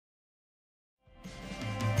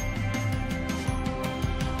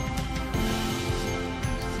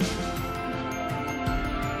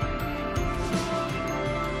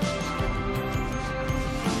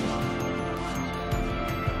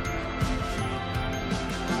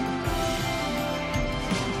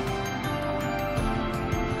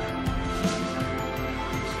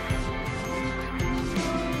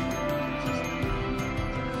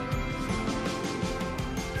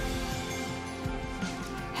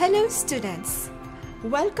Hello students,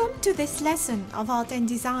 welcome to this lesson of Art and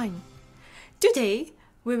Design. Today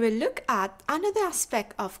we will look at another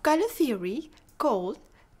aspect of color theory called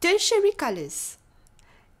tertiary colors.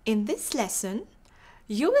 In this lesson,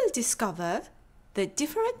 you will discover the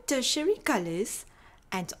different tertiary colors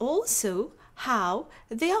and also how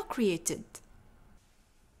they are created.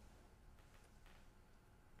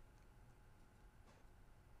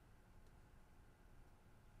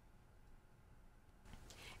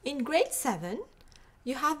 In grade 7,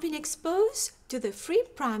 you have been exposed to the three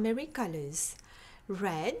primary colors: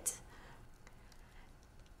 red,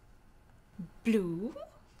 blue,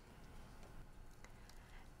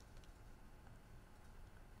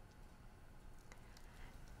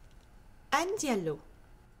 and yellow.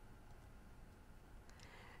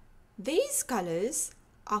 These colors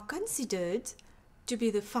are considered to be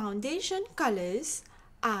the foundation colors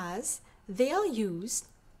as they are used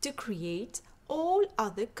to create all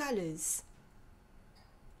other colors.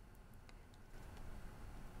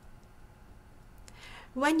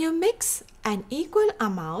 When you mix an equal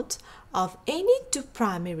amount of any two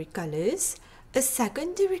primary colors, a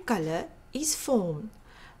secondary color is formed.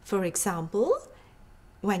 For example,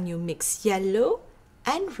 when you mix yellow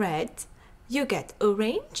and red, you get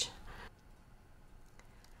orange,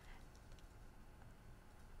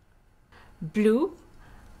 blue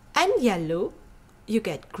and yellow, you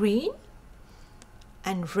get green,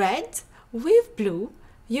 and red with blue,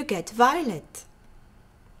 you get violet.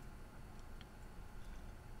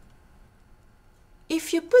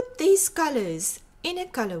 If you put these colors in a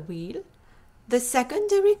color wheel, the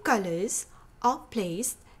secondary colors are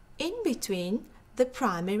placed in between the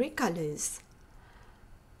primary colors.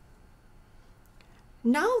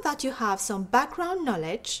 Now that you have some background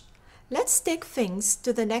knowledge, let's take things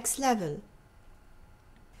to the next level.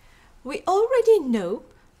 We already know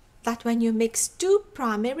that when you mix two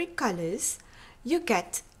primary colors, you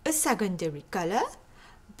get a secondary color,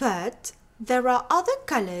 but there are other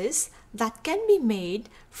colors that can be made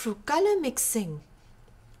through color mixing.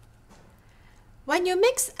 When you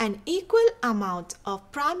mix an equal amount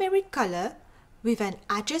of primary color with an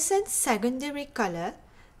adjacent secondary color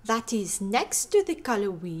that is next to the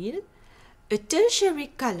color wheel, a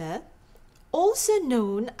tertiary color, also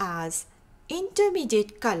known as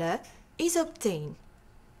intermediate color, is obtained.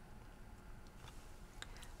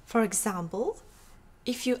 For example,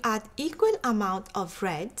 if you add equal amount of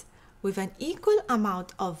red with an equal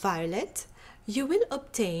amount of violet, you will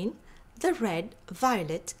obtain the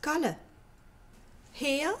red-violet color.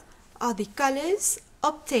 Here are the colors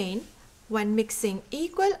obtained when mixing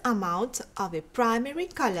equal amount of a primary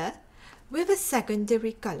color with a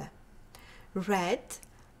secondary color. Red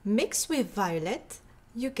mixed with violet,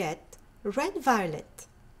 you get red-violet.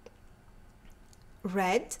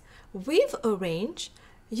 Red with orange,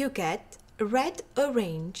 you get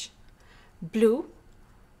red-orange. Blue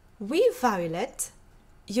with violet,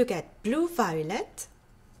 you get blue-violet.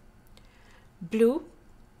 Blue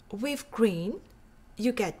with green,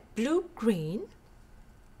 you get blue-green.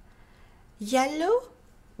 Yellow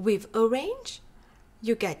with orange,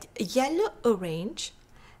 you get yellow-orange.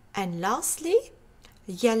 And lastly,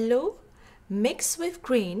 yellow mixed with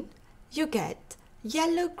green, you get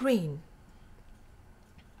yellow-green.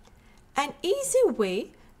 An easy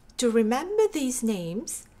way to remember these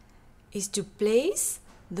names is to place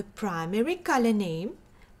the primary color name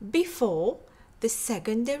before the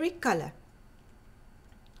secondary color.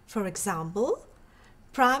 For example,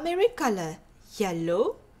 primary color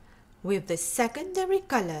yellow with the secondary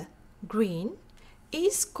color green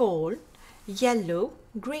is called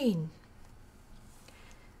yellow-green.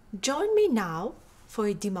 Join me now for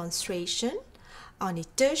a demonstration on a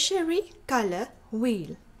tertiary color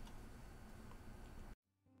wheel.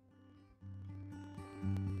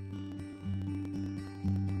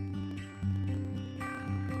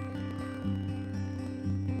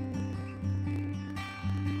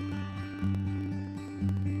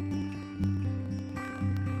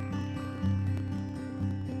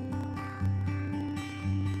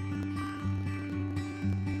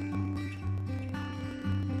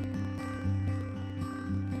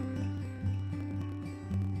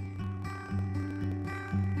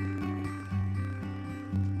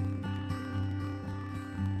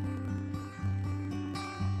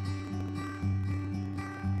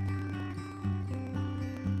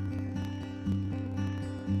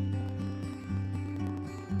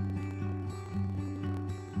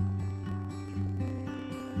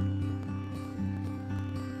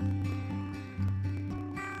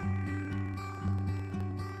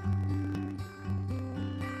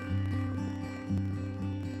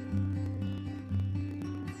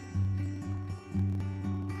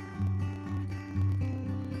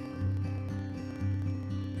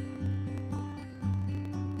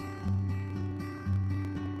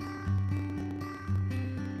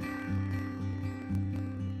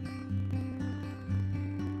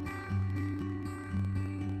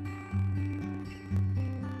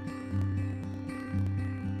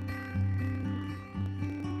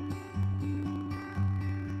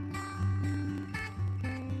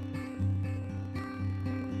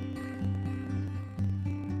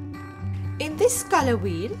 In this color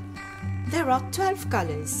wheel, there are 12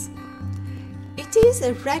 colors. It is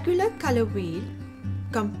a regular color wheel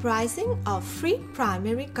comprising of 3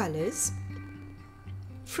 primary colors,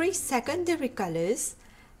 3 secondary colors,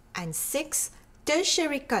 and 6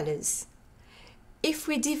 tertiary colors. If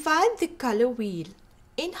we divide the color wheel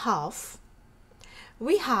in half,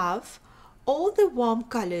 we have all the warm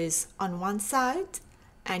colors on one side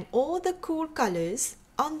and all the cool colors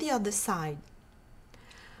on the other side.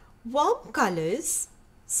 Warm colors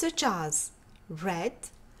such as red,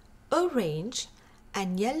 orange,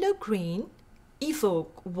 and yellow-green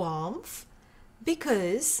evoke warmth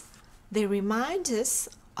because they remind us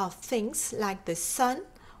of things like the sun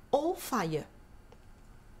or fire.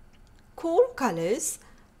 Cool colors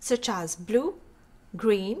such as blue,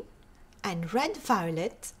 green, and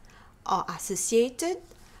red-violet are associated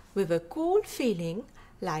with a cool feeling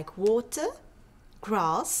like water,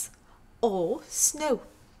 grass, or snow.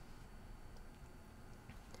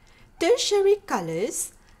 Tertiary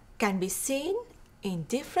colors can be seen in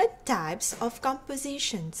different types of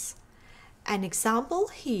compositions. An example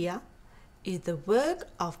here is the work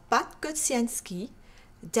of Pat Kotsiansky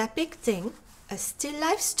depicting a still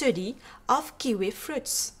life study of kiwi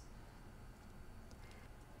fruits.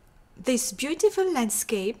 This beautiful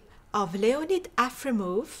landscape of Leonid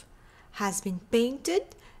Afremov has been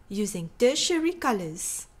painted using tertiary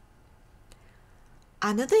colors.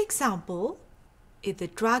 Another example is the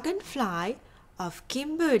dragonfly of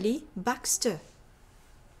Kimberly Baxter.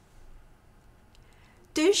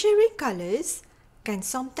 Tertiary colors can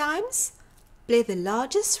sometimes play the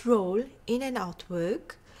largest role in an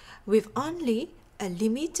artwork with only a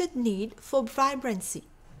limited need for vibrancy.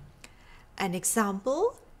 An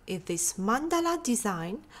example is this mandala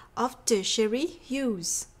design of tertiary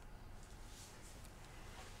hues.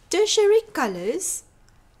 Tertiary colors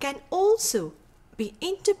can also be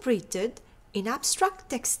interpreted in abstract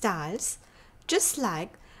textiles, just like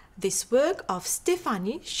this work of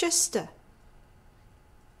Stephanie Schuster.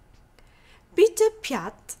 Peter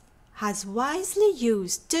Piat has wisely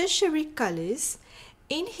used tertiary colors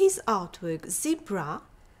in his artwork Zebra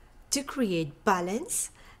to create balance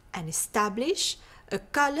and establish a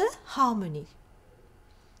color harmony.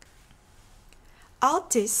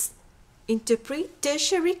 Artists interpret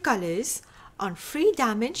tertiary colors on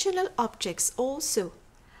 3-dimensional objects also,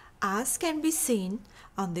 as can be seen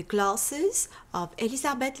on the glasses of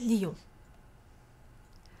Elisabeth Lyon.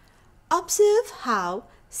 Observe how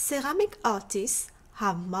ceramic artists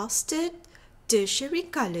have mastered tertiary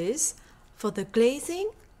colors for the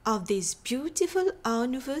glazing of these beautiful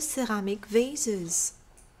Art Nouveau ceramic vases.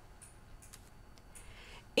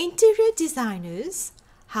 Interior designers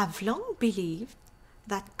have long believed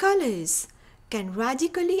that colors can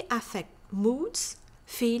radically affect moods,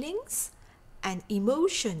 feelings, and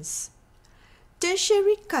emotions.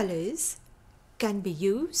 Tertiary colors can be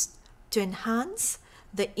used to enhance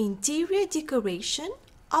the interior decoration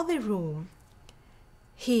of a room.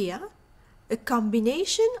 Here, a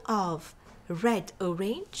combination of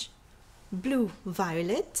red-orange,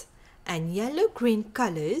 blue-violet, and yellow-green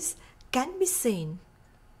colors can be seen.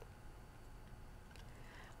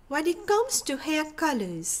 When it comes to hair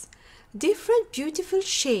colors, different beautiful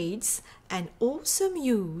shades and awesome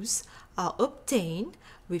hues are obtained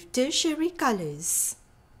with tertiary colors.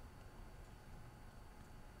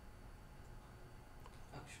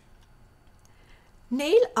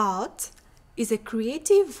 Nail art is a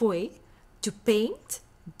creative way to paint,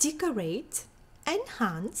 decorate,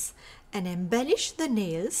 enhance, and embellish the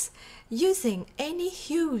nails using any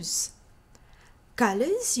hues.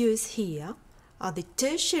 Colors used here are the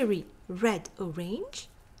tertiary red-orange,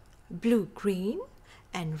 blue-green,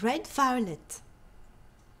 and red-violet.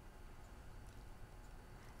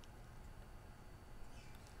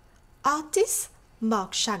 Artist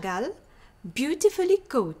Marc Chagall beautifully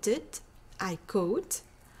quoted, I quote,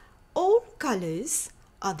 "All colors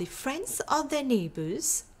are the friends of their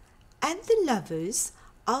neighbors and the lovers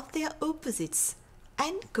of their opposites,"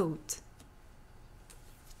 end quote.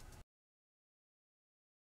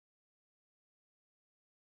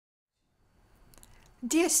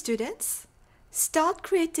 Dear students, start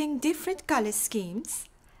creating different color schemes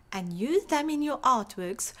and use them in your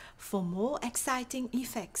artworks for more exciting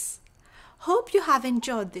effects. Hope you have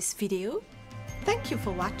enjoyed this video. Thank you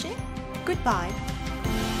for watching. Goodbye.